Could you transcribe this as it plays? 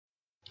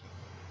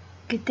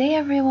Good day,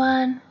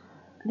 everyone.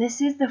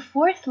 This is the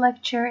fourth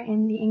lecture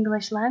in the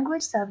English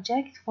language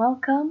subject.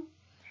 Welcome.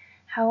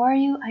 How are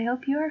you? I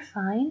hope you are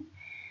fine.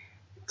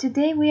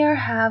 Today we are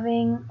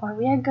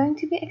going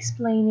to be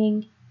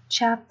explaining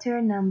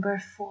chapter number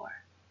 4.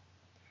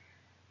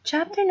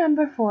 Chapter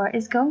number 4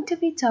 is going to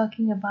be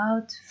talking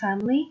about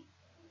family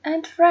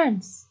and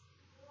friends.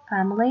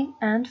 Family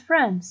and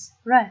friends.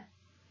 Right.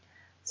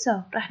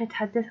 So, راح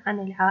نتحدث عن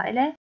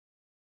العائلة.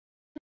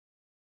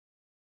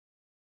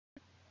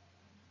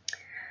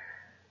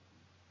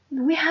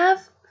 We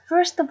have,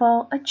 first of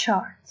all, a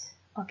chart.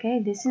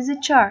 Okay, this is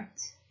a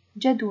chart.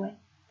 جدول.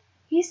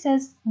 He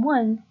says,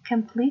 1.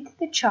 Complete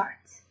the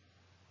chart.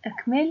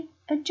 أكمل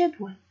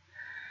الجدول.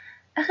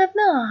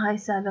 أخذناها هاي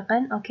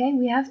سابقا. Okay,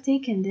 we have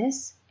taken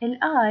this.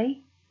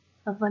 I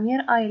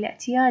الضمير I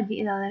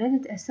الاعتيادي إذا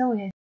أردت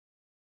أسوي.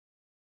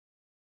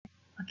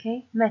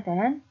 Okay,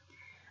 مثلا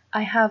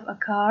I have a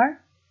car.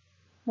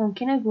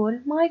 ممكن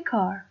أقول my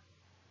car.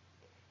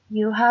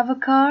 You have a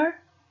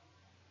car.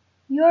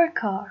 Your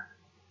car.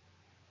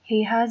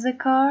 He has a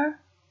car.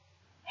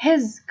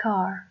 His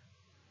car.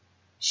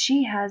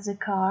 She has a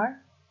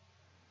car.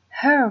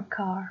 Her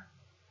car.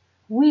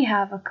 We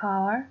have a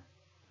car.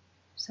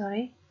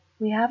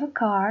 We have a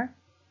car.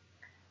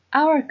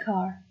 Our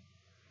car.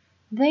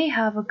 They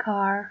have a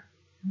car.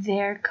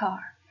 Their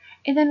car.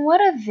 إذن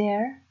ورا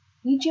their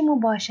يجي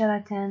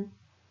مباشرة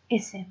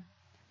اسم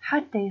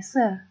حتى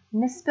يصير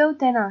نسبة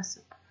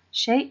وتناسب،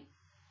 شيء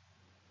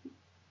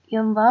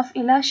ينضاف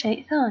إلى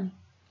شيء ثاني.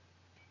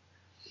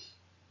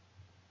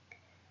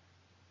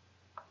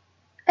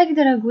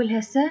 أقدر أقول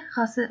هسه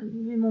خاصة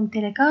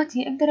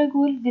بممتلكاتي أقدر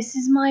أقول this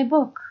is my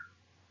book,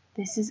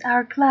 this is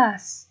our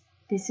class,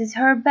 this is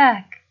her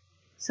bag.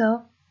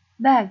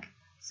 bag.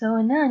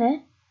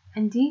 هنا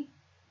عندي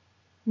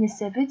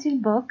نسبة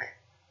البوك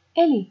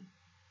إلي،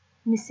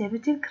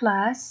 نسبة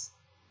الكلاس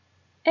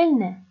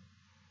إلنا،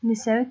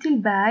 نسبة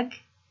الباج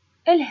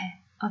إلها.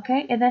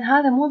 أوكي، إذن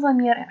هذا مو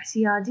ضمير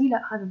اعتيادي،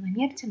 لا هذا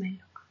ضمير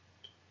تملك.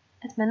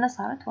 أتمنى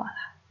صارت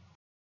واضحة.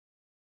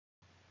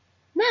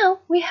 Now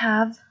we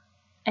have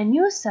a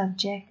new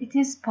subject. It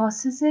is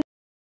possessive.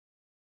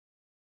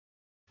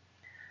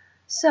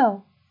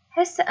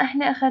 هسه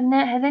احنا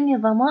أخذنا هذني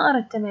ضمائر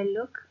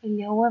التملك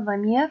اللي هو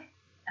ضمير،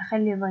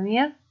 أخلي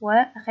ضمير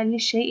وأخلي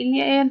الشيء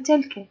اللي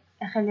يمتلكه،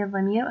 أخلي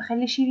الضمير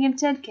وأخلي الشيء اللي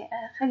يمتلكه،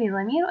 أخلي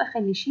ضمير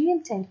وأخلي الشيء اللي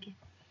يمتلكه.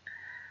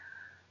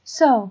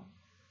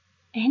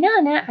 هنا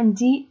أنا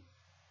عندي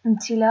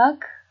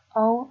امتلاك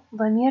أو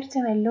ضمير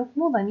تملك،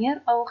 مو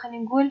ضمير، أو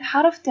خلينا نقول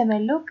حرف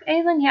تملك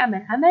أيضا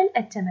يعمل عمل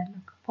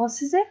التملك.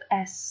 possessive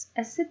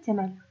S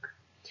التملك.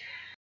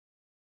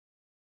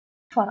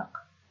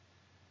 فرق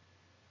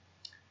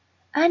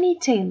Annie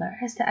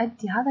Taylor. هسه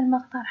أدي هذا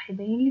المقطع راح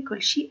يبين لي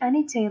كل شيء.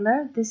 Annie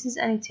Taylor. This is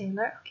Annie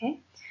Taylor. Okay.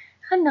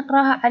 خلنا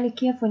نقراها على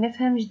كيف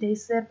ونفهم ايش دا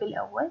يصير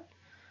بالأول.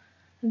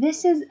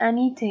 This is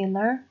Annie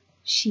Taylor.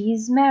 She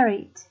is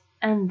married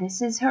and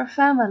this is her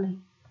family.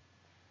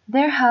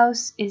 Their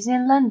house is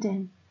in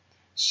London.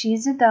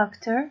 She's a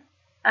doctor.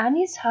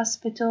 Annie's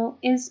hospital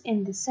is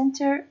in the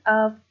center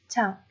of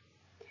town.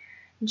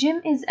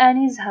 Jim is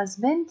Annie's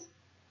husband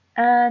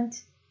and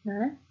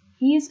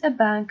he is a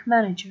bank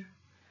manager.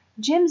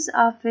 Jim's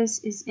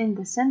office is in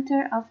the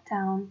center of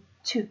town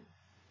too.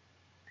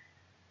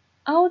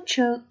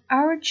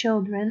 Our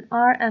children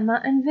are Emma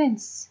and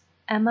Vince.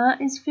 Emma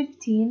is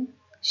 15.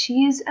 She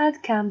is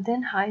at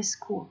Camden High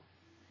School.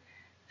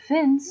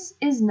 Vince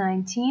is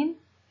 19.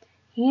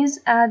 He is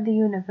at the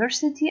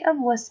University of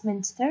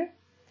Westminster.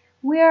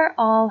 We are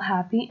all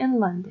happy in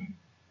London.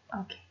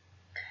 Okay.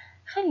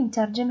 خلينا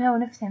نترجمها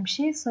ونفهم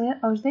شي يصير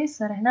أو إيش دا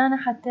يصير هنا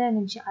حتى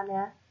نجي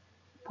على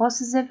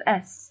possessive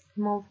S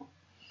الموضوع.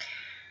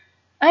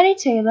 Annie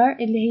Taylor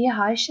اللي هي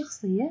هاي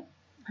الشخصية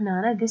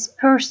هنا this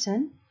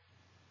person.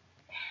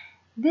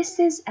 This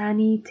is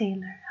Annie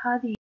Taylor.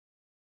 هذه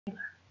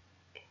Taylor.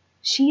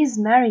 She is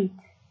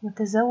married.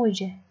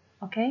 متزوجة.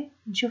 Okay.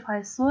 نشوف هاي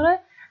الصورة.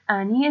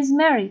 Annie is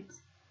married.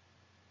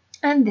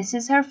 And this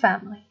is her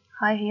family.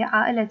 هاي هي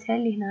عائلتها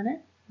اللي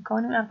هنا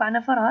مكونة من 4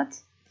 نفرات.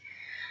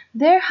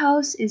 Their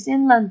house is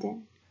in London.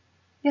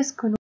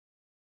 يسكنون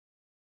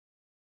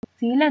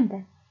في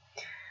لندن.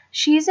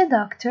 She is a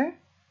doctor.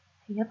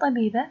 هي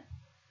طبيبة.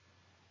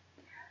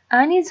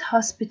 Annie's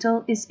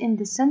hospital is in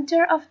the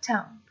center of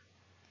town.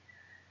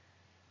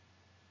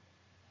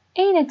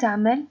 أين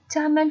تعمل؟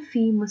 تعمل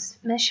في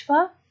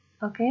مستشفى.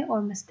 Okay,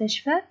 or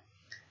مستشفى.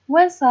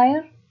 وين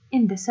صاير؟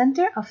 In the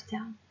center of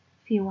town.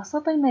 في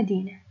وسط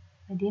المدينة.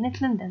 مدينة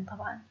لندن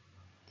طبعا.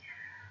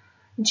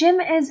 Jim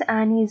is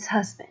Annie's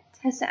husband.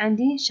 هسه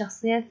عندي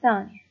الشخصية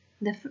الثانية.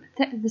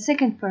 The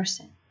second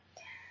person.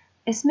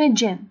 اسمه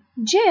Jim.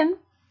 Jim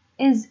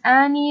is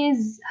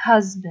Annie's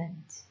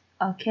husband.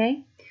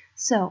 Okay.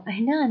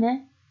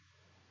 هنا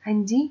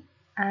عندي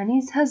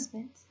Annie's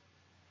husband.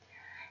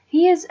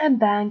 He is a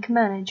bank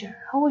manager.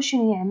 هو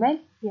شنو يعمل؟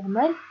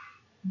 يعمل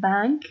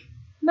bank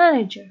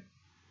manager.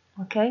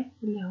 Okay.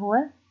 اللي هو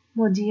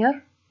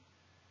مدير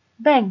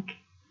بنك.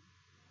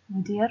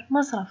 مدير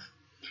مصرف.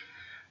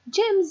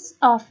 Jim's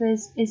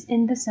office is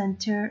in the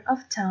center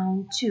of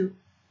town too.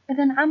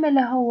 إذا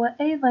عمله هو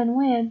أيضا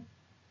وين؟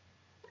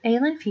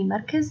 أيضا في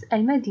مركز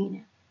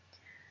المدينة.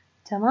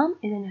 تمام،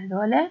 إذا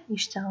هذولا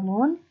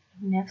يشتغلون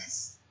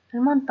بنفس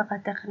المنطقة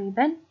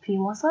تقريبا في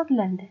وسط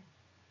لندن.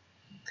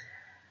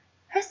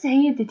 هسه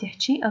هي بدي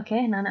تحكي أوكي.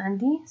 هنا أنا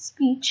عندي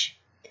speech.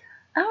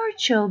 Our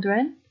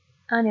children،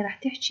 أنا راح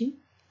تحكي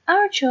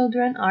Our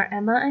children are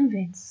Emma and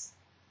Vince.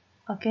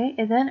 أوكي،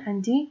 إذا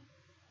عندي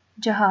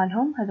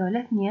جهالهم هذول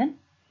اثنين.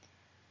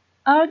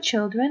 Our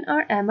children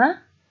are Emma،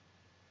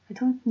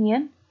 هم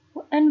اثنين،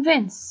 and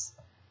Vince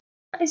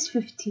is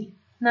 15.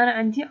 أنا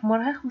عندي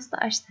عمرها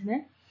 15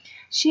 سنة.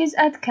 She is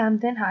at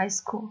Camden High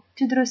School.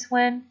 تدرس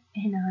وين؟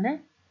 هنا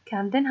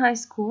Camden High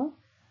School.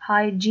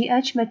 هاي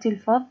GH ما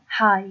تلفظ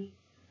هاي.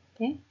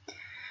 okay.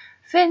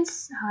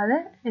 Vince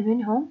هذا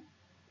ابنهم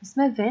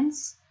اسمه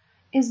Vince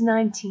is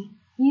 19.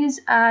 He is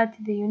at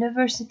the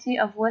University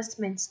of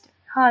Westminster.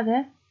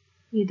 هذا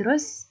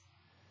يدرس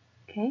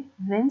okay.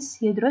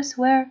 Vince يدرس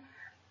where؟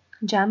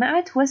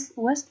 جامعة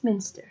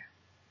Westminster.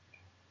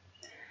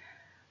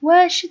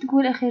 وش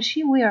تقول آخر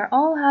شي؟ We are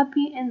all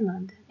happy in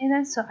London.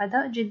 إذا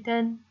سعداء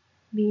جدا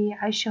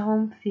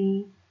بعيشهم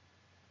في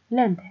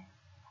لندن.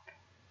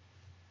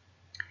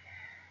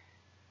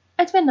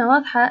 أتمنى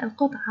واضحة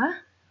القطعة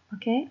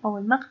أوكي أو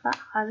المقطع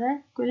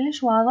هذا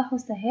كلش واضح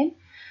وسهل.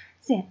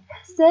 زين،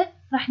 هسه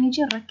راح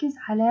نيجي نركز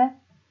على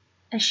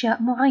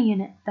أشياء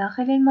معينة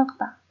داخل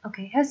المقطع.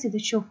 أوكي، هسه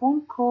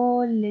تشوفون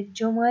كل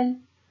الجمل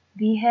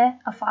بيها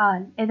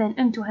أفعال. إذا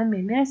أنتوا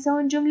همين من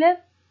تسوون جملة،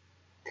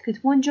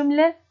 تكتبون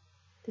جملة،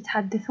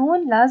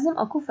 تتحدثون، لازم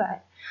أكو فعل.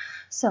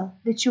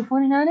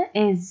 تشوفون هنا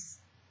is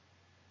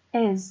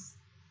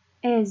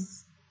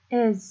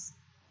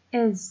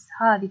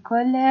هذه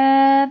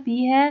كلها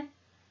بيها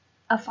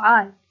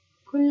أفعال.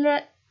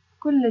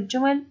 كل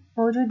الجمل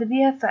موجودة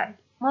بيها فعل،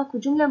 ماكو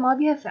جملة ما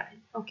بيها فعل.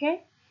 أوكي،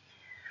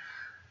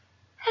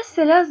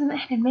 هسه لازم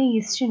إحنا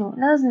نميز شنو؟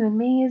 لازم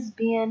نميز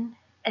بين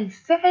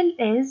الفعل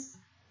is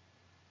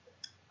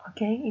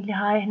أوكي اللي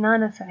هاي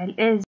هنا فعل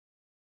is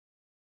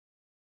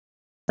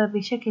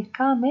بشكل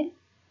كامل،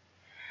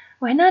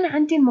 وهنا أنا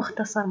عندي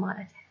المختصر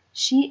مالته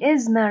she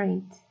is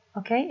married.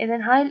 أوكي،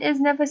 إذن هاي ال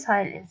is نفس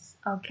هاي ال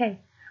is. أوكي،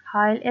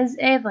 هاي ال is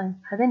أيضا،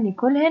 هذني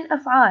كلهن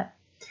أفعال.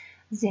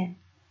 زين،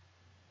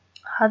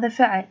 هذا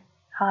فعل،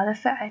 هذا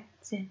فعل.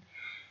 زين،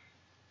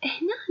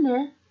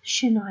 هنا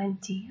شنو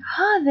عندي؟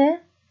 هذا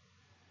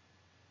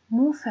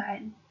مو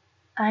فعل.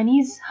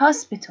 Annie's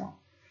hospital،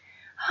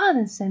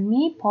 هذا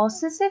نسميه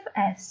possessive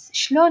s.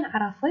 شلون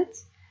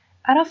عرفت؟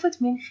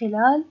 عرفت من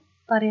خلال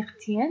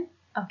طريقتين.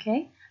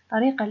 أوكي،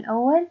 الطريقة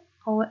الأول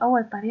هو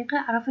أول طريقة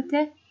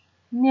عرفتها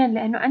منين؟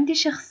 لأنه عندي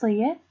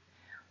شخصية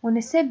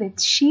ونسبت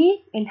شي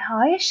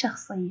لهاي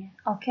الشخصية.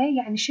 أوكي،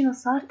 يعني شنو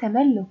صار؟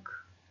 تملك.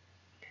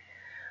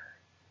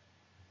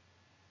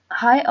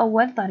 هاي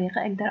أول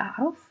طريقة أقدر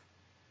أعرف.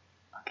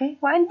 أوكي،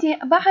 وعندي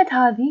بعد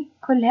هذه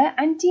كلها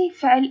عندي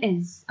فعل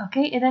is.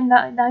 أوكي، إذا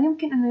لا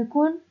يمكن أنه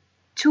يكون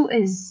two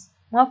is،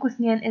 ماكو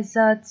اثنين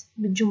إزات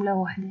بالجملة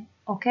واحدة.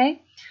 أوكي،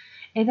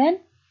 إذا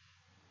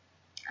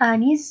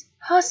Annie's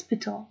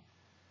hospital.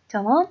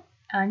 تمام،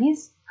 Annie's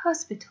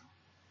hospital.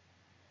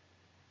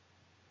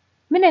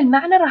 من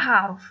المعنى راح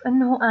أعرف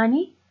أنه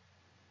أني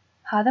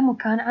هذا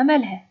مكان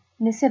عملها،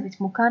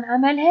 نسبت مكان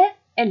عملها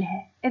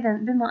إلها. إذا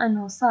بما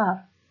أنه صار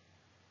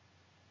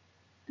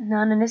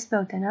هنا نسبة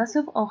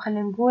وتناسب، أو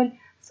خلينا نقول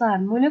صار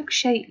ملك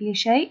شيء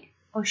لشيء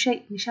أو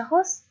شيء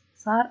لشخص،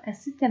 صار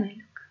أس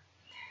التملك.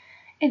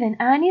 إذا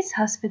Annie's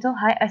hospital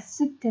هاي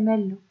أس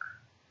التملك.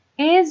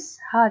 is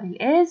هذه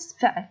is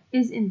فعل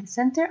is in the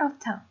center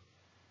of town.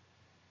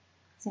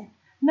 زين،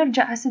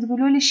 نرجع هسه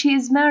تقولوا لي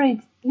she is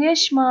married،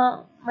 ليش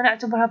ما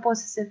نعتبرها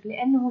possessive؟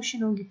 لأنه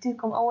شنو قلت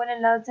لكم أولا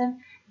لازم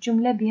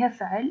جملة بها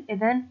فعل.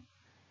 إذا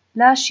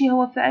لا she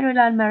هو فعل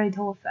ولا married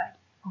هو فعل.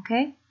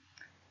 أوكي،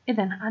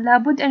 إذا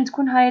لابد أن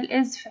تكون هاي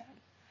الإز فعل.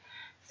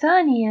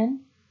 ثانيا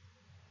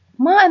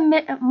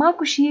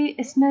ماكو شيء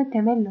اسمه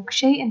تملك،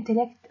 شيء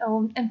امتلكت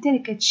أو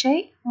امتلكت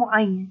شيء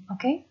معين.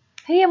 أوكي،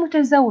 هي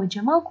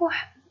متزوجة، ماكو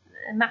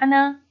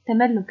معنى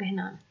تملك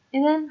هنا.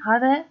 إذا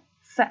هذا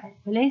فعل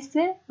وليس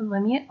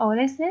ضمير أو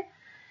ليس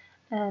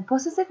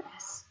possessive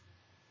s.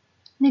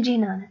 نجي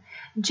هنا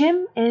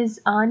Jim is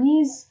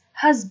Annie's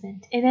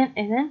husband. إذا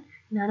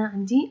هنا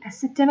عندي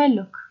اس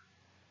التملك،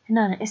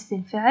 هنا اس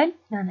الفعل،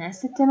 هنا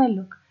اس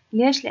التملك.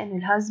 ليش؟ لأن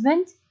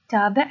الهازبند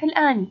تابع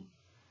الآني.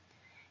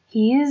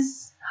 he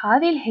is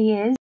هذه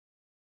he is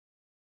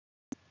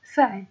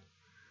فعل.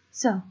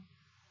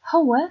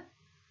 هو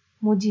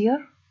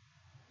مدير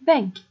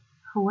بنك،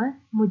 هو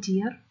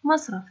مدير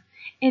مصرف.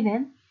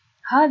 إذا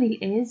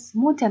هذه is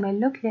مو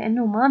تملك،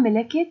 لأنه ما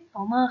ملكت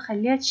أو ما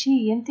خليت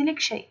شيء يمتلك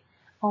شيء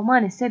أو ما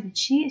نسبت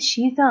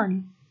شيء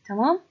ثاني.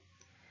 تمام.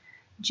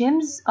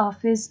 Jim's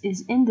office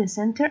is in the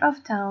center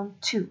of town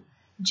too.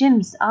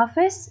 Jim's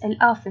office،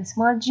 الأوفيس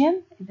مال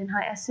جيم، إذن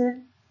هاي أصل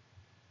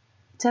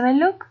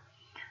تملك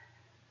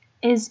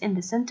is in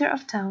the center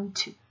of town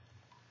too.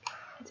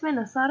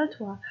 أتمنى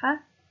صارت واضحة.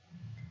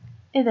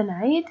 إذا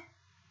نعيد،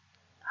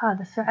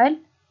 هذا فعل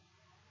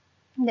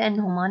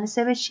لأنه ما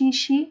نسبت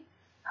شيء،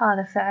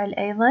 هذا فعل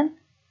أيضا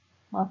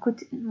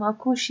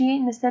ماكو شي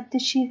نسبت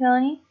شي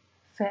ثاني.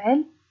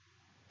 فعل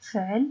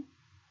فعل،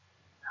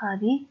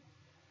 هذه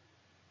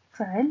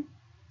فعل،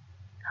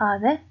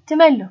 هذا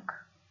تملك.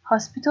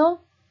 hospital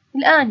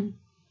الآني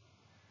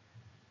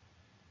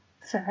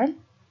فعل.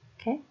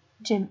 okay.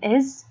 Jim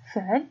is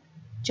فعل.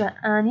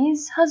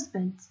 Annie's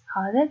husband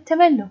هذا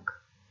تملك.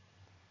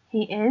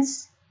 He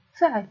is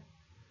فعل.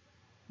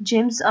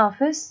 Jim's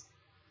office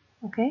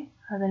okay.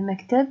 هذا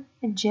المكتب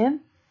الجيم،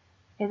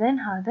 إذن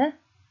هذا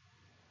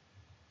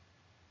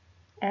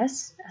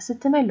S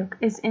التملك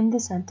is in the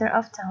center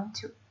of town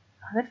too.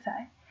 هذا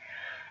الفعل.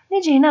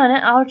 نجي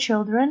هنا our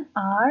children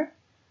are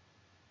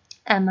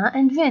Emma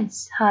and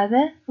Vince.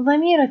 هذا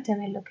ضمير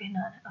التملك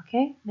هنا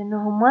اوكي،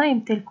 لأنه هما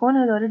يمتلكون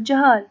هذول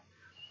الجهال.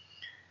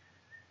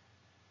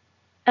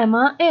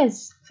 Emma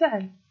is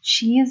فعل.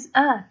 She is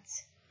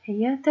at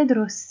هي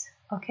تدرس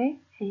اوكي،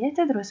 هي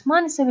تدرس،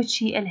 ما نسبت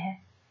شيء إلها،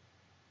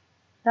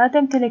 لا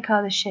تمتلك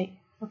هذا الشيء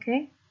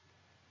اوكي.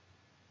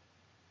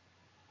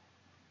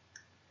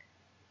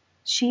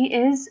 She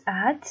is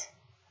at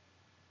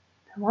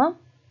تمام.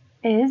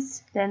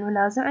 is لأنه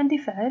لازم عندي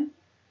فعل.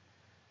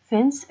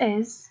 Vince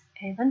is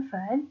أيضا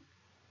فعل.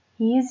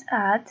 He is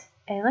at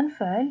أيضا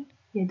فعل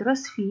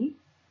يدرس فيه.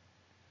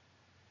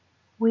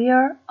 We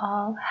are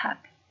all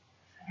happy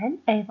فعل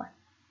أيضا.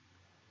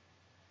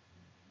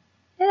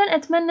 إذن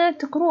أتمنى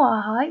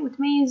تقروها هاي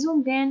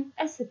وتميزون بين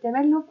اس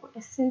التملك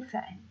واس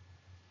الفعل،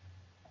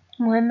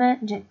 مهمة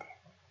جدا.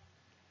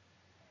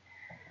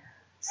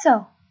 So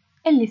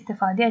اللي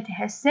استفاديته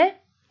هسه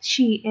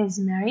she is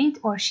married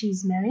or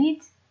she's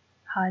married،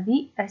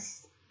 هذه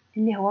اس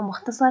اللي هو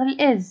مختصر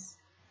الإز.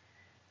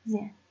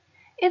 زين،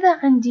 إذا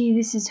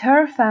عندي this is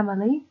her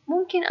family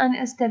ممكن أن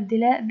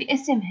أستبدله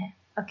باسمها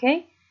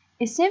أوكي،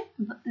 اسم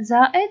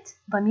زائد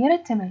ضمير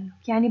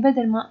التملك، يعني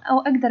بدل ما أو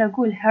أقدر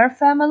أقول her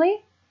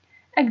family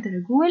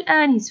أقدر أقول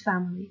Annie's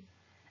family.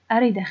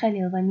 أريد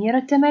أخلي ضمير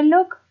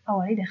التملك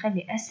أو أريد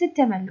أخلي اس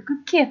التملك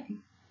بكيفي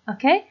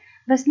أوكي،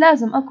 بس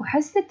لازم أكو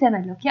حس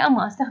التملك، يا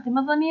أما أستخدم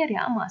الضمير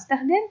يا أما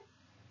أستخدم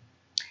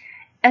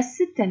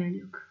اس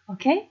التملك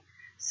أوكي.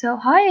 So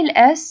هاي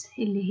الاس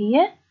اللي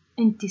هي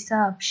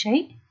انتساب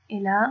شيء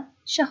إلى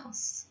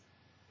شخص.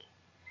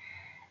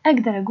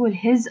 أقدر أقول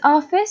his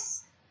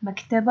office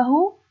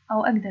مكتبه،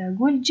 أو أقدر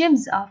أقول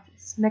Jim's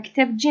office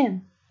مكتب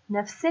جيم،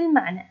 نفس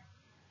المعنى.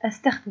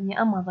 أستخدم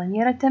يا أما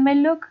ضمير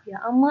التملك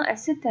يا أما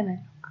اس التملك.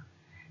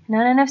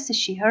 هنا نفس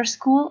الشيء her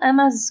school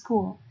Emma's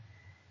school،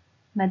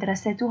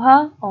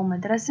 مدرستها أو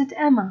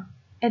مدرسة أما.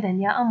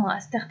 إذن يا أما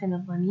أستخدم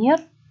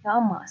الضمير يا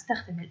أما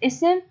أستخدم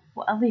الاسم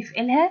وأضيف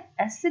إلها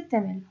اس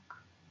التملك.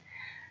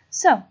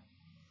 So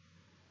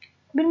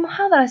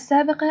بالمحاضرة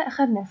السابقة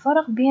أخذنا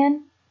الفرق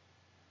بين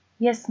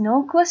yes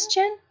no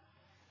question،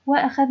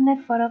 وأخذنا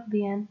الفرق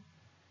بين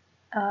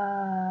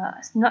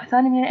نوع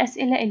ثاني من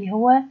الأسئلة اللي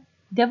هو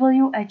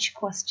WH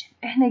question.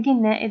 إحنا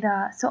قلنا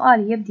إذا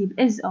سؤالي يبدي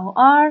ب is أو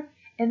are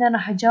إذا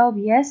راح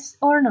أجاوب yes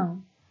or no.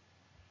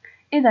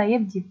 إذا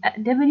يبدي ب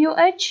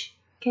WH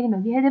كلمة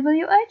بها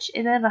WH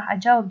إذا راح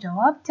أجاوب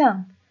جواب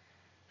تام،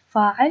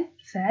 فاعل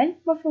فعل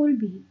مفعول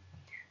به.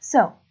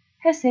 So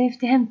هسه اللي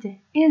فهمته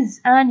is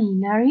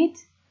Annie married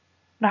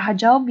راح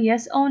أجاوب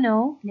yes or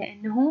no،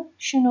 لأنه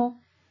شنو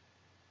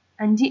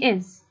عندي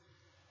is.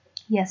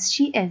 yes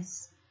she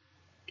is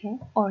okay.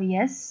 or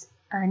yes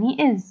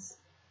Annie is.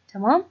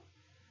 تمام.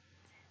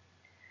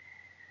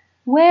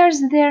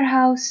 where's their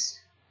house،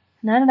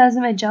 هنا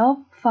لازم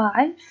أجاوب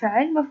فاعل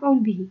فعل مفعول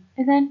به.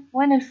 إذن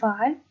وين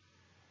الفاعل؟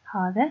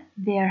 هذا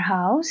their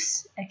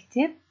house،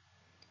 أكتب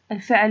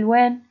الفعل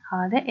وين؟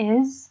 هذا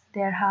is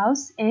their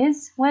house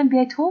is وين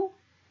بيتهم؟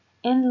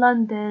 in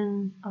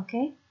London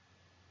أوكي.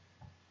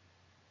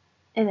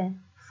 إذن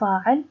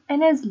فاعل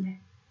أنزله،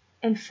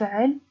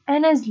 الفعل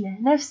أنزله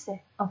نفسه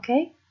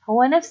أوكي،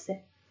 هو نفسه،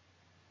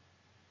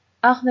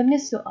 أخذ من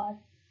السؤال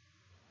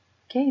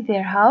أوكي.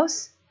 their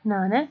house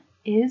هنا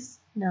is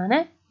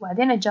هنا،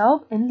 وبعدين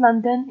أجاوب in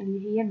London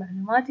اللي هي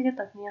المعلومات اللي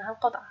طلبتني إياها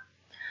القطعة.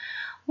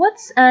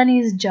 what's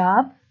Annie's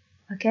job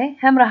أوكي،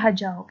 هم راح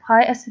أجاوب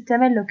هاي اس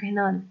التملك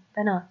هنا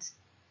بنات،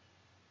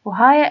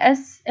 وهاي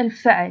اس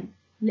الفعل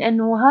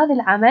لأنه هذا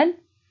العمل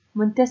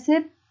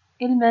منتسب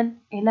إلمن؟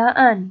 إلى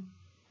آني،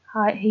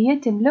 هاي هي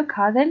تملك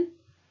هذا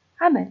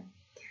العمل.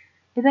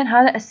 إذن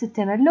هذا اس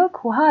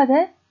التملك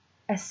وهذا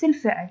اس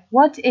الفعل.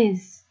 what is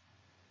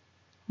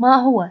ما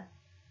هو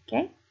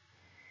أوكي.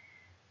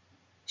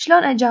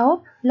 شلون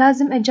أجاوب؟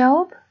 لازم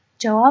أجاوب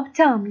جواب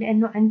تام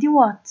لأنه عندي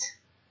what.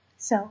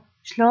 so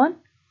شلون؟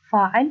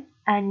 فاعل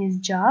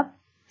Annie's job،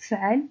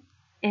 فعل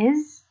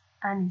is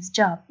Annie's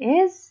job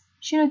is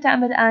شنو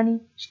تعمل آني؟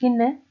 إيش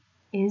قلنا؟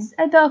 is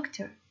a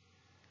doctor.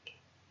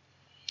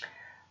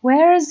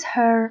 where's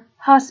her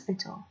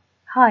hospital؟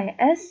 هاي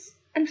اس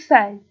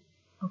الفعل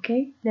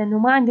أوكي، لأنه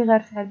ما عندي غير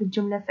فعل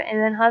بالجملة،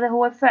 فإذا هذا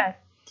هو الفعل.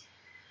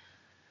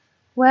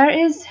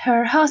 where is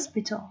her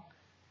hospital؟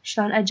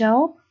 شلون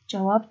أجاوب؟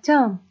 جواب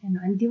تام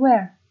لأنه عندي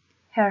where.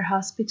 her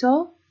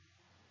hospital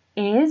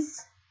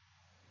is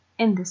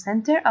in the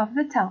center of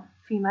the town،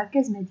 في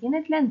مركز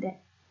مدينة لندن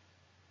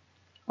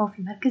أو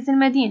في مركز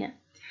المدينة.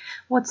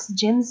 what's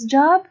Jim's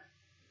job؟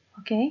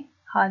 أوكي،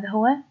 هذا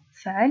هو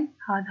فعل،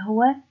 هذا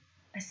هو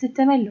اس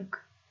التملك،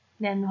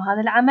 لأنه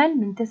هذا العمل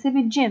منتسب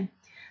الجيم.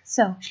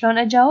 So شلون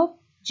أجاوب؟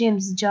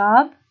 Jim's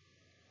job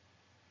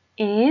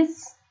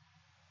is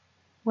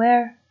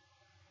where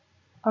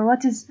or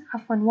what is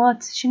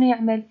what شنو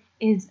يعمل؟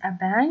 is a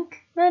bank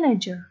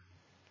manager.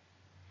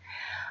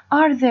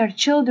 Are their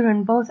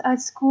children both at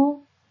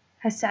school؟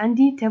 هسه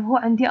عندي تبهو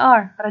عندي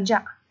are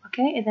رجع.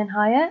 أوكي، إذن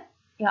هاي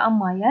يا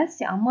أما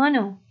yes يا أما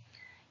no.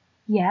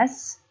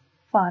 Yes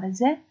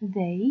فارزة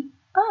they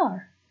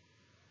are,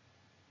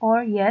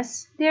 or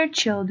yes their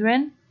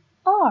children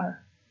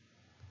are.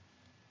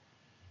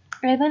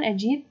 أيضا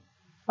أجيب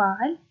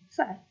فاعل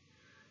فعل.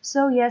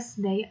 So yes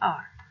they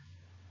are.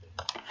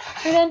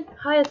 إذن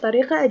هاي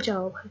الطريقة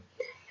أجاوبها.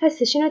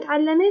 هسه شنو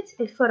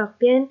تعلمت؟ الفرق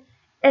بين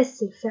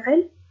اس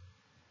الفعل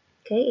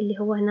اوكي اللي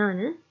هو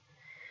هنا،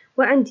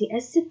 وعندي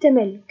اس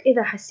التملك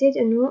إذا حسيت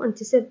إنه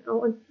انتسب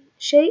أو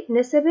شيء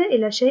نسبه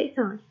إلى شيء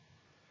ثاني.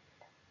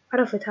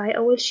 عرفت هاي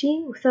أول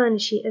شي، وثاني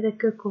شي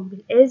أذكركم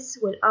بالإز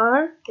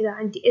والآر. إذا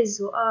عندي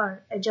إز وآر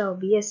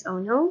أجاوب يس أو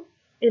نو.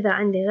 إذا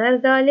عندي غير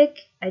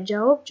ذلك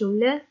أجاوب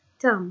جملة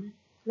تامة،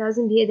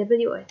 لازم بي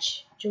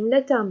WH جملة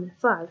تامة،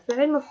 فاعل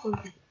فعل مفعول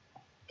به.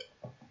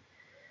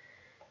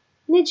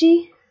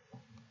 نجي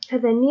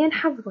هذني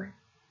نحفظه.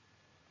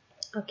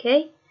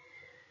 أوكي،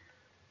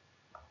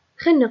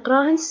 خلنا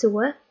نقراهن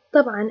سوا.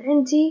 طبعا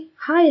عندي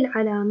هاي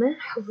العلامة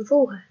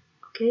حفظوها.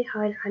 أوكي،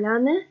 هاي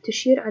العلامة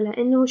تشير على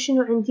إنه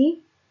شنو عندي؟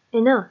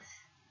 إناث.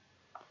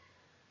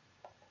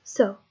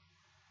 So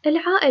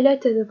العائلة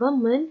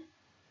تتضمن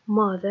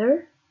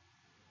mother,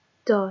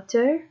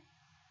 daughter,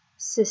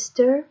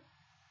 sister,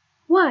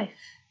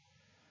 wife.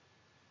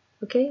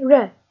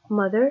 أوكي،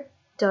 mother,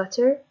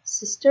 daughter,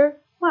 sister,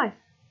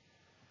 wife.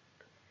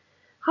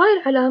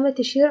 هاي العلامة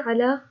تشير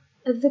على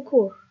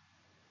الذكور.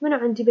 منو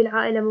عندي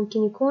بالعائلة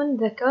ممكن يكون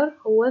ذكر؟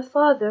 هو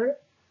father,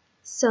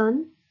 son,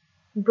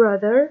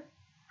 brother,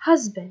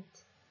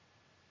 husband.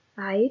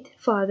 عيد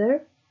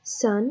father,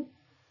 son,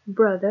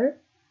 brother,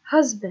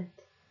 husband.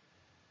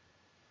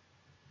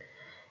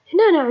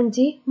 هنا أنا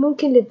عندي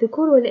ممكن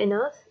للذكور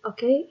والإناث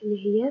أوكي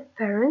اللي هي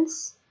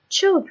parents,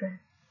 children.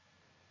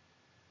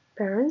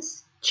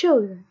 parents,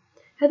 children.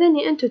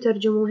 هذني أنتو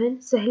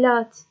ترجموهن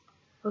سهلات.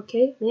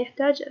 أوكي، ما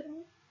يحتاج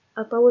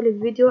أطول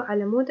الفيديو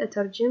على مود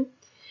أترجم.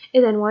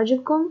 إذا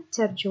واجبكم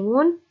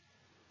ترجمون،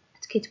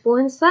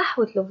 تكتبوهن صح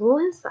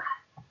وتلفظوهن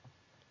صح.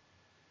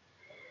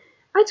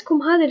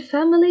 عندكم هذا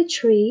الفاميلي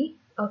tree.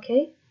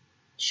 أوكي،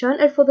 شلون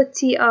ألفظ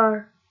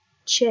TR؟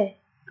 تشي.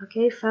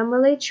 أوكي،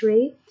 family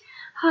tree.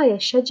 هاي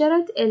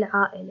شجرة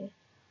العائلة،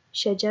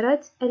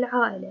 شجرة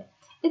العائلة.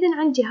 إذن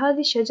عندي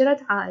هذه شجرة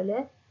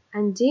عائلة.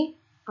 عندي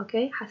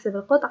أوكي حسب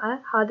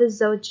القطعة، هذا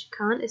الزوج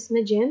كان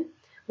اسمه جيم،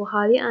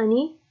 وهذه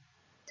أني.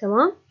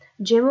 تمام،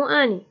 جيم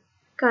وأني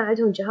كان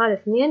عندهم جهال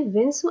اثنين،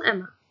 فينس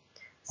وأما.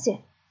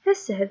 زين،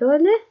 هسه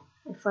هذول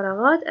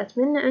الفراغات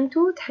أتمنى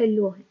أنتو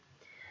تحلوهن.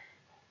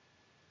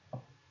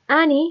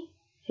 أني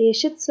هي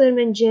شو تصير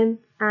من جيم؟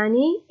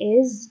 أني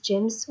is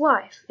Jim's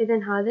wife.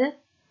 إذن هذا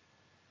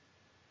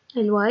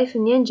الوايف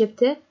منين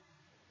جبته؟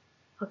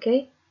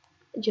 أوكي،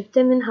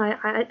 جبته من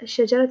هاي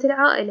شجرة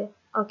العائلة.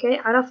 أوكي،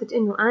 عرفت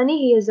إنه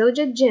أني هي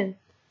زوجة جيم.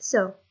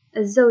 So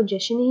الزوجة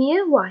شنو هي؟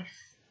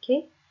 wife.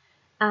 أوكي،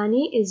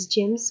 أني is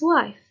Jim's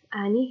wife.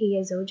 أني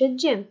هي زوجة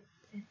جيم.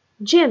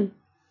 جيم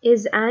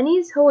is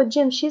Annie's. هو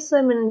جيم شي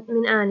يصير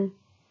من أني؟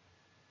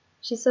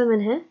 شي يصير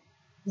منها؟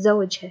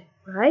 زوجها.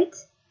 right.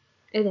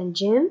 إذن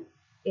جيم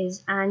is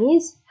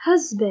Annie's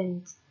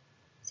husband.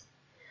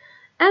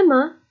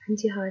 أما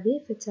عندي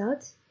هذه فتاة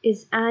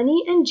is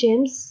Annie and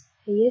Jim's.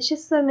 هي شو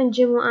تصير من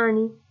جيم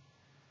وأني؟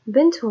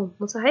 بنتهم،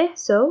 مو صحيح؟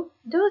 so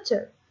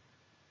daughter.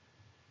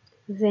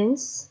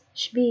 Vince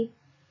شبيه؟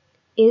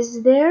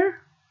 is there.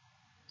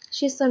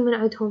 شو يصير من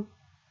عندهم؟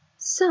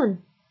 son.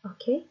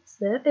 أوكي،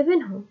 صير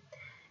ابنهم.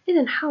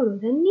 إذن حاولوا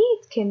ذني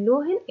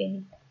تكملوهن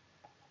إلي.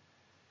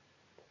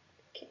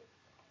 أوكي.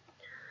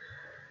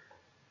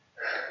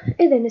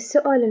 إذن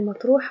السؤال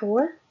المطروح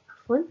هو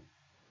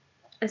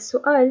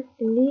السؤال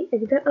اللي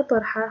أقدر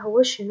أطرحه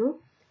هو شنو؟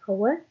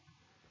 هو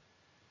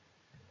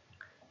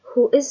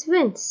who is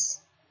Vince؟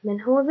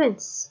 من هو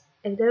Vince؟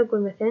 أقدر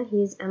أقول مثلا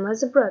he is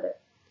Emma's brother.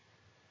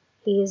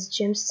 he is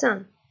Jim's son.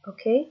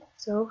 أوكي،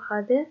 so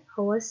هذا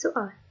هو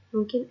السؤال.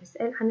 ممكن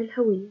أسأل عن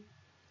الهوية.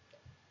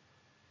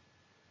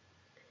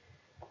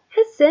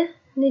 هسه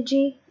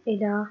نجي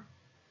إلى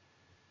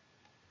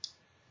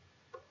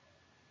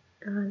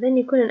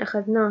ذني كلن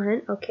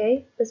أخذناهن.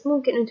 أوكي، بس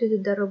ممكن أنتو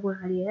تتدربون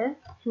عليها.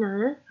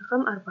 هنا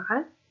رقم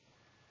 4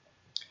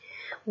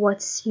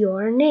 what's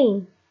your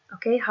name؟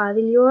 أوكي،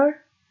 هذا your،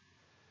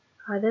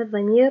 هذا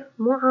الضمير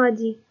مو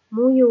عادي،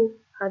 مو يو،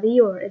 هذا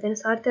your. إذن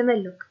صار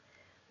تملك.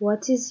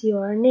 what is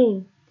your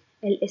name؟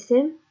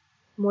 الاسم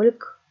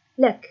ملك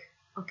لك.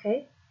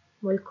 أوكي،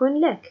 ملك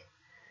لك.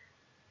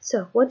 so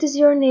what is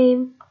your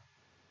name؟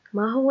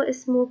 ما هو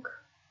اسمك؟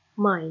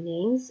 my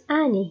name's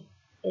Annie.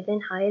 إذن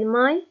هاي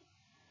الماي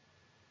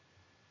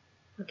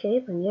أوكي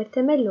ضمير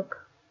تملك.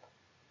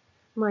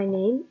 my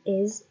name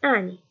is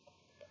Annie.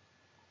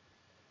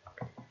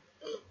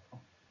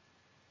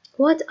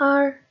 What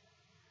are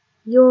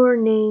your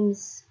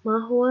names?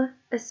 ما هو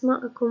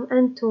أسماءكم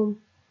أنتم؟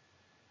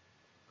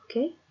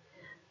 Okay.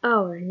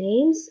 Our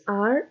names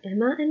are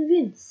Emma and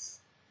Vince.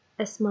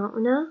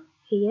 أسماؤنا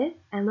هي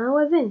Emma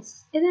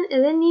وفينس.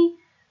 إذن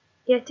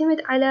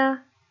يعتمد على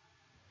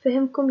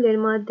فهمكم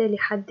للمادة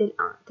لحد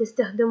الآن.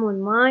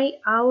 تستخدمون my,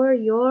 our,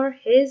 your,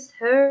 his,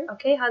 her.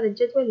 أوكي، هذا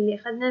الجدول اللي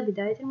أخذناه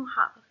بداية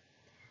المحاضرة.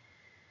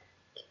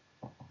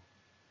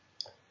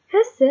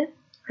 هسه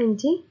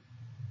عندي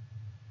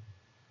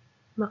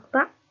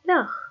مقطع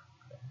لاخ.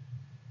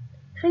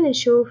 خلينا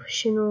نشوف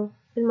شنو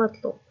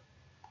المطلوب.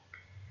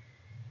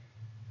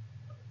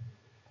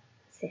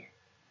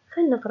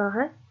 خلينا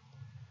نقراها.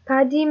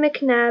 Paddy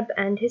McNabb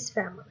and his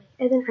family.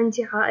 إذن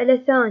عندي عائلة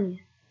ثانية.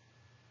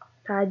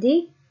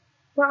 Paddy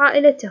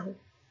وعائلته.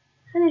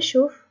 خلينا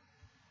نشوف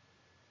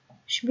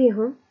إيش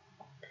بيهم.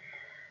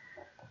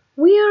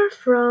 We are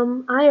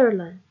from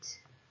Ireland.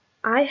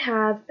 I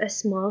have a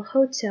small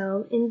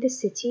hotel in the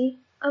city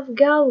of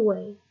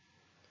Galway.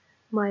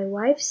 My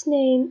wife's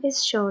name is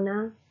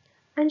Shona,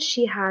 and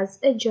she has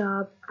a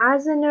job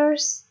as a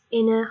nurse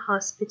in a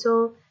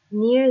hospital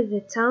near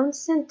the town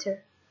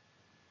center.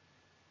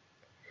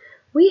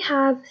 We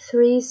have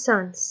 3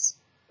 sons,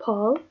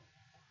 Paul,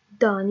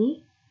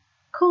 Donnie,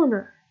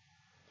 Connor.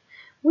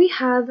 We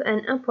have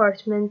an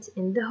apartment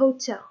in the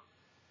hotel.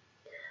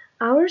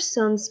 Our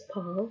sons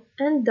Paul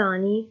and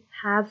Donnie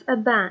have a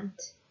band,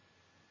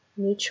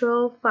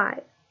 Metro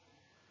 5.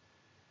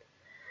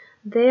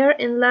 They're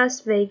in Las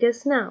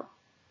Vegas now.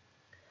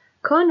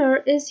 Connor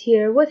is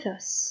here with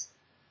us.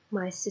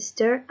 My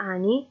sister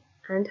Annie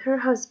and her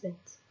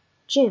husband,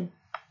 Jim,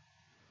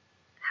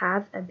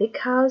 have a big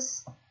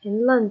house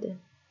in London.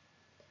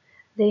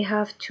 They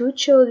have 2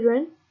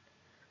 children,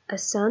 a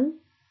son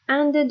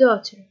and a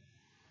daughter.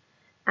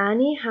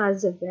 Annie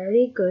has a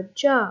very good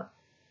job.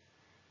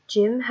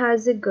 Jim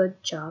has a good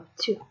job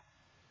too.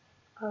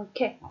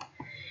 Okay.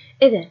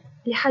 إذن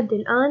لحد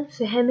الآن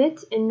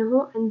فهمت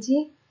إنه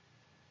عندي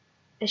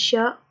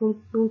أشياء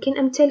ممكن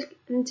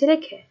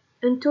أمتلكها.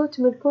 أنتوا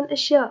تملكون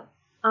أشياء.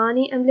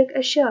 أني أملك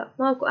أشياء.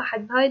 ماكو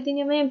أحد بهاي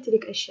الدنيا ما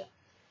يمتلك أشياء.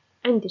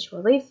 عندك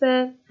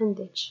وظيفة،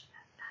 عندك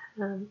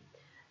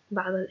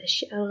بعض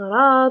الأشياء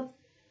الأغراض،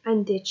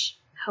 عندك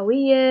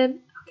هوية،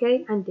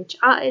 أوكي، عندك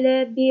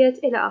عائلة،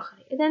 بيت، إلى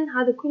آخره. إذن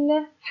هذا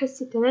كله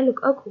حس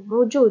التملك أكو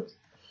موجود.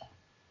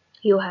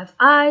 You have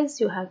eyes,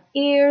 you have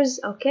ears,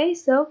 okay,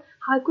 so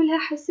هاي كلها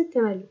حس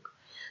التملك.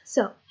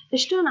 So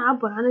شلون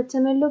نعبر عن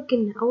التملك؟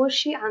 قلنا أول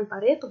شي عن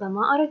طريق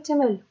ضمائر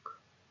التملك.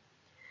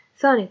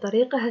 ثاني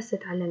طريقة هسه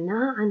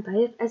تعلمناها عن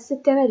طريق أس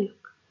التملك.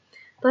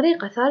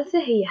 طريقة ثالثة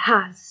هي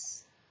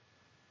has.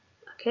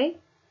 okay,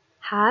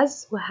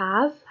 has و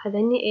have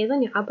هذني أيضا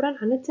يعبران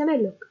عن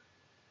التملك.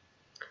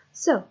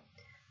 So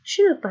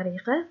شنو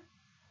الطريقة؟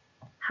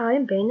 هاي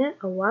مبينة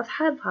أو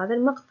واضحة بهذا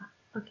المقطع.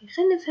 أوكي،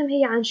 خلينا نفهم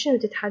هي عن شنو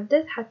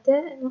تتحدث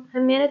حتى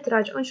همينة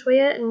تراجعون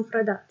شوية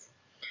المفردات.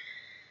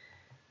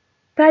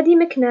 Paddy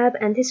McNabb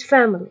and his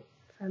family.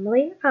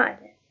 Family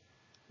عائلة.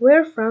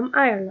 We're from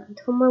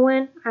Ireland. هم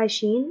وين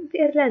عايشين؟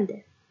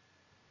 بإيرلندا.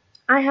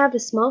 I have a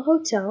small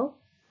hotel.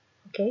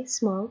 Okay,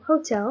 small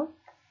hotel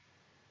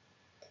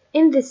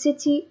in the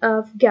city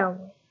of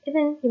Galway.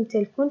 إذن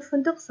يمتلكون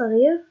فندق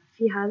صغير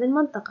في هذه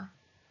المنطقة.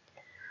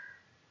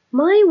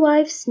 My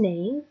wife's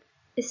name.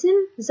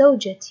 اسم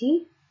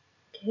زوجتي.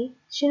 Okay.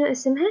 شنو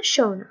اسمها؟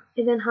 شونا.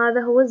 إذن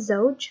هذا هو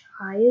الزوج،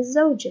 هاي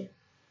الزوجة.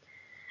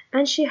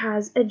 And she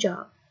has a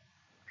job.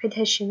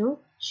 عندها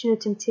شنو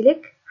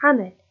تمتلك؟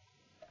 عمل.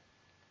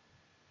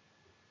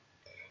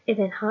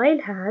 إذن هاي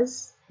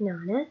الهاز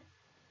هنا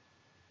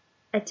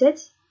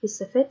أتت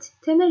بصفة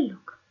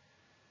تملك.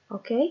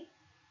 أوكي،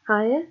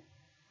 هاي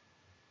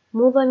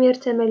مو ضمير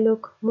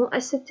تملك، مو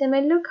أس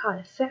التملك،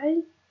 هذا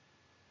فعل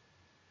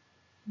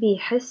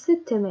بيحس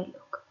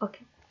التملك.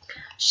 أوكي.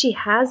 She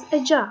has a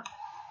job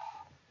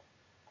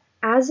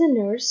as a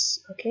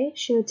nurse. أوكي،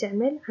 شنو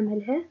تعمل؟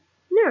 عملها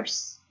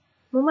nurse،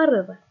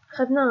 ممرضة.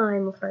 أخذناها هاي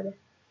المفردة.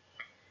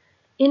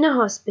 In a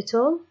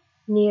hospital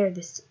near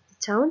the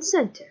town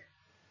center.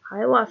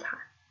 هاي واضحة.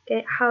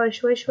 أوكي،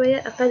 أحاول شوية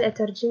أقل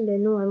أترجم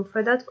لأنه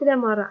المفردات كلها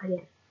مرة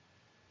علينا.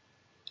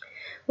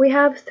 We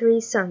have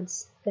 3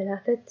 sons.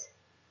 3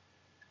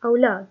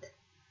 أولاد.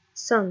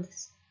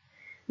 sons.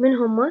 من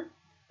هما؟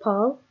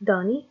 Paul,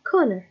 Donnie,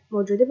 Connor.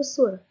 موجودة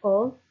بالصورة.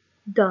 Paul,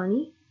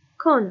 Donnie,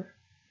 Connor.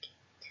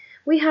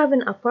 We have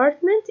an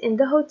apartment in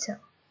the hotel.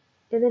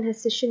 إذن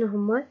هسه شنو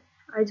هما؟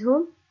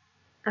 عندهم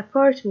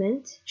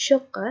apartment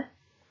شقة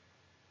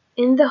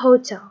in the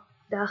hotel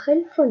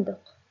داخل فندق.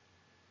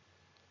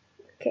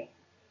 Okay.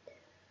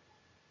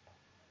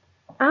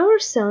 Our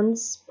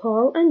sons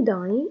Paul and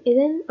Donnie.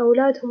 إذن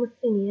أولادهم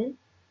الاثنين.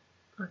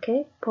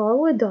 Okay. Paul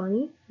و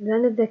Donnie لا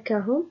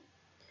نتذكرهم.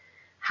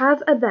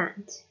 have a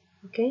band.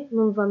 Okay.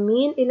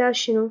 منضمين إلى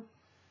شنو؟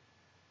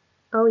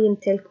 أو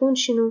يمتلكون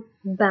شنو؟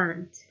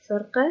 band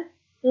فرقة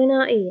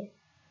غنائية.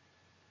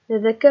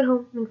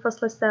 نتذكرهم من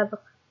الفصل السابق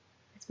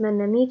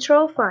اسمنا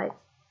ميترو 5.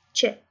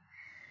 check.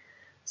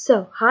 So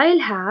هاي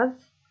have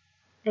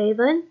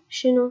أيضا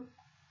شنو؟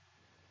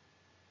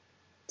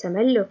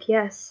 تملك.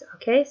 yes.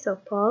 okay, so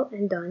Paul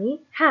and Donnie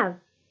have.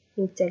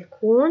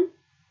 يمتلكون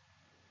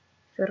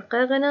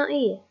فرقة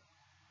غنائية.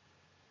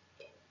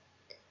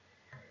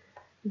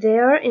 They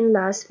are in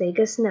Las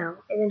Vegas now.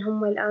 إذن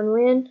هم الآن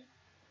وين؟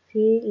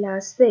 في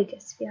لاس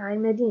فيغاس، في هاي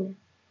المدينة.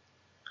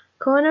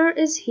 Connor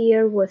is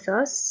here with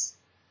us.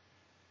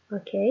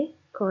 okay,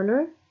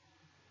 Connor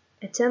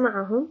أتى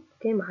معهم.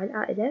 okay, مع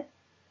العائلة.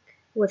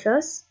 with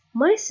us.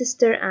 My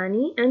sister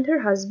Annie and her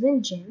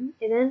husband Jim.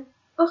 إذن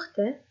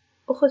أخت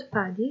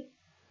بادي.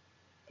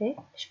 okay,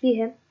 إيش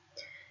فيها؟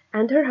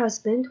 and her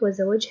husband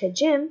وزوجها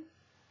جيم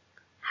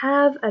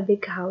have a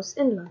big house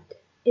in London.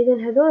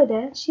 إذن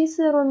هذولا شي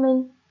يصيرون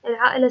من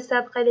العائلة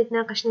السابقة اللي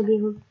تناقشنا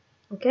بيهم.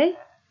 okay,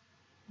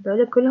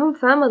 هذولا كلهم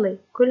family،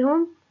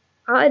 كلهم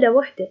عائلة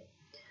وحدة.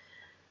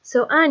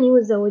 so Annie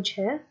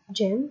وزوجها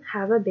جيم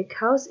have a big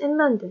house in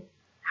London.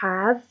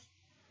 have.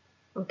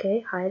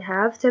 okay, هاي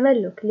have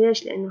تملك.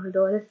 ليش؟ لأنه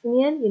هذول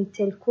الاثنين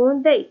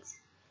يمتلكون بيت.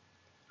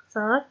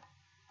 صار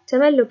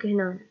تملك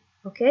هنا.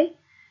 okay,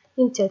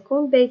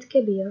 يمتلكون بيت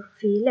كبير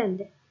في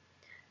لندن.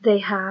 they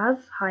have.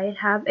 هاي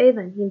have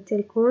أيضا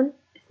يمتلكون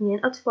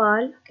 2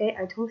 أطفال. okay,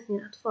 عندهم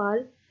 2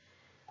 أطفال.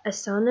 a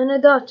son and a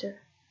daughter.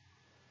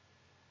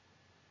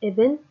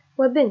 ابن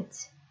وبنت.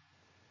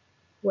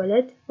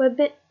 ولد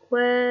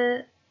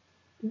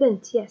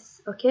وبنت.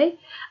 yes. okay,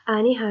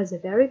 Annie has a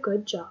very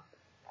good job.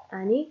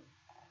 Annie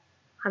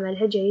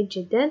عملها جيد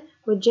جدا.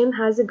 وجيم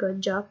has a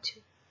good job too.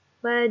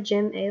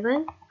 وجيم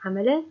أيضا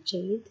عمله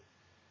جيد.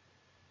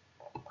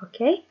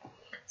 okay,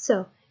 so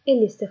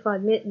اللي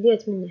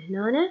استفادت منه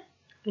هنا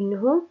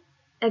إنه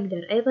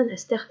أقدر أيضا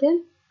أستخدم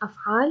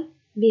أفعال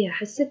بها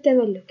حس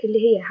التملك اللي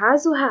هي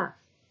has و have.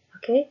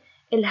 okay,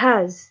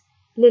 الهاز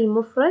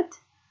للمفرد،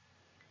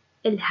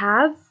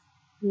 الهاف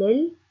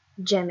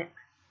للجمع،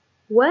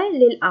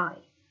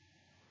 وللآي.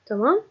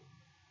 تمام؟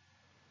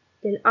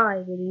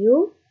 للآي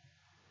واليو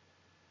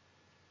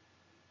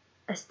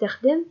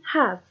أستخدم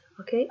have.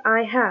 okay,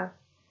 I have.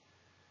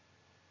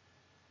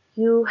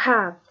 you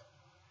have.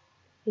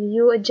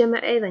 اليو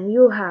الجمع أيضا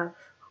you have.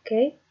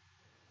 okay,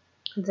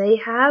 they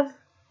have.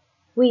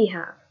 we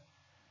have.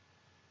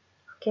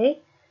 okay,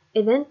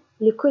 إذن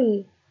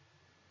لكل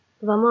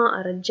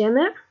ضمائر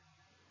الجمع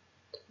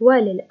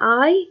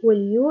وللآي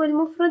واليو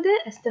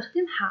المفردة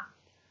أستخدم have.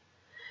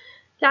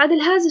 لعد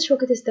الهاز إيش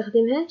وقت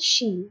أستخدمها؟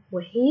 she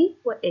وهي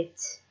وإت.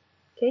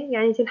 okay,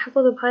 يعني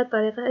تنحفظ بهاي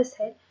الطريقة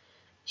أسهل.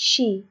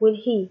 she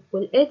والهي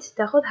والإت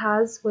تاخذ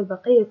has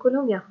والبقية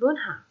كلهم ياخذون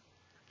have.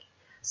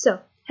 so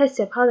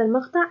هسه بهذا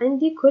المقطع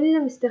عندي كله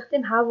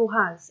مستخدم have و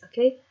has.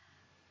 okay,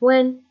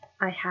 when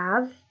I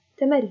have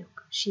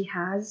تملك. she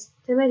has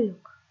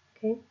تملك.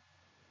 okay,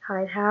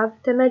 I have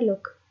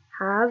تملك.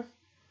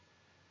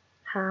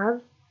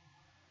 have.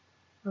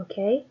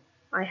 okay,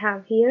 I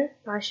have here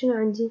بعد شنو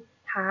عندي؟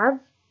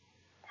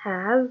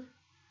 have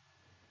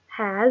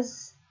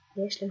has.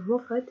 ليش؟ لأنه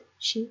مفرد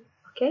she.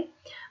 okay,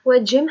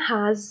 وجيم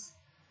has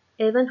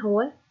أيضا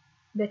هو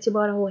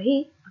باعتباره هو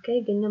هي.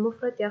 okay, قلنا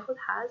مفرد ياخذ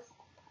has،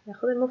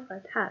 ياخذ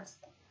المفرد has.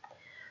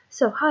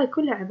 so هاي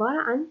كلها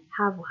عبارة عن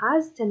have و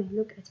has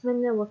تملك.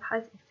 أتمنى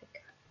وضحت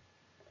الفكرة.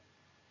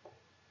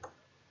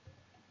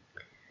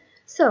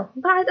 so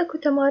بعد أكو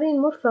تمارين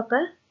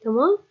مرفقة.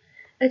 تمام،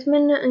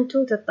 أتمنى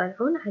أنتو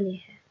تطلعون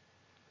عليها.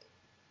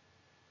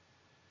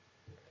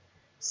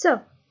 so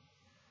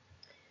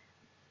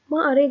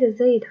ما أريد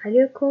أزيد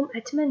عليكم،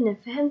 أتمنى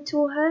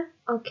فهمتوها.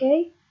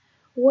 أوكي،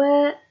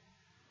 وأخير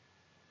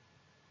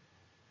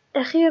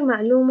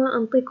معلومة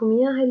أنطيكم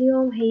إياها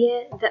اليوم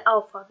هي the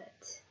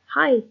alphabet.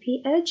 هاي ال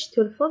PH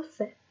تلفظ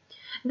ف.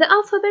 the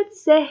alphabet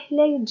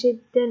سهلة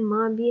جدا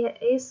ما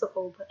بيها أي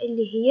صعوبة،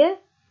 اللي هي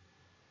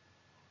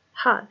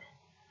هذا.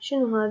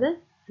 شنو هذا؟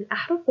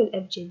 الأحرف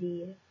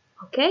الأبجدية.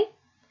 أوكي،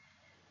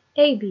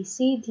 A B C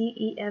D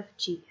E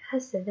F G.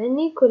 هسه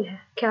ذني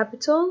كلها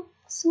capital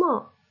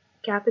small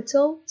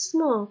capital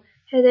small،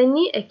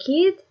 هذني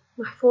أكيد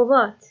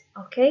محفوظات.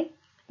 أوكي،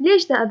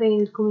 ليش دا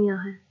أبين لكم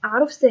إياها؟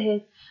 أعرف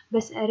سهل،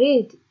 بس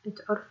أريد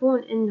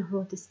تعرفون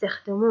إنه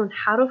تستخدمون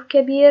حرف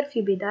كبير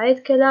في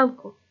بداية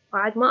كلامكم،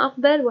 بعد ما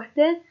أقبل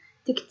وحدة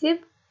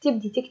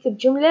تبدي تكتب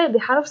جملة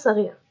بحرف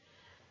صغير،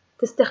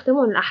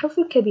 تستخدمون الأحرف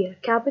الكبيرة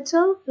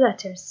capital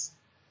letters.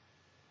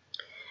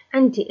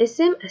 عندي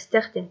اسم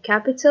أستخدم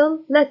capital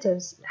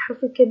letters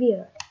الأحرف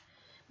الكبيرة.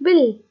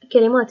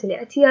 بالكلمات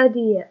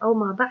الاعتيادية أو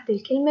ما بعد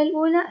الكلمة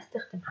الأولى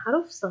أستخدم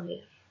حرف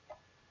صغير.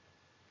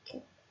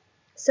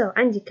 so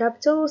عندي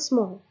capital و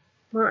small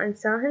ما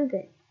أنساهم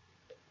ذي.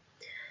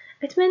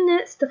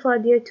 أتمنى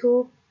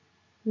استفاديتوا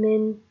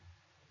من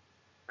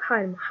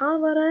هاي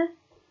المحاضرة،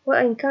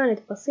 وإن كانت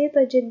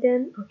بسيطة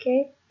جدا.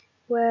 okay,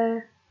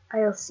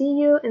 I'll see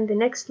you in the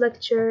next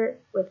lecture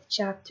with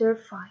chapter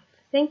 5.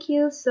 Thank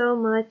you so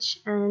much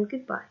and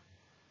goodbye.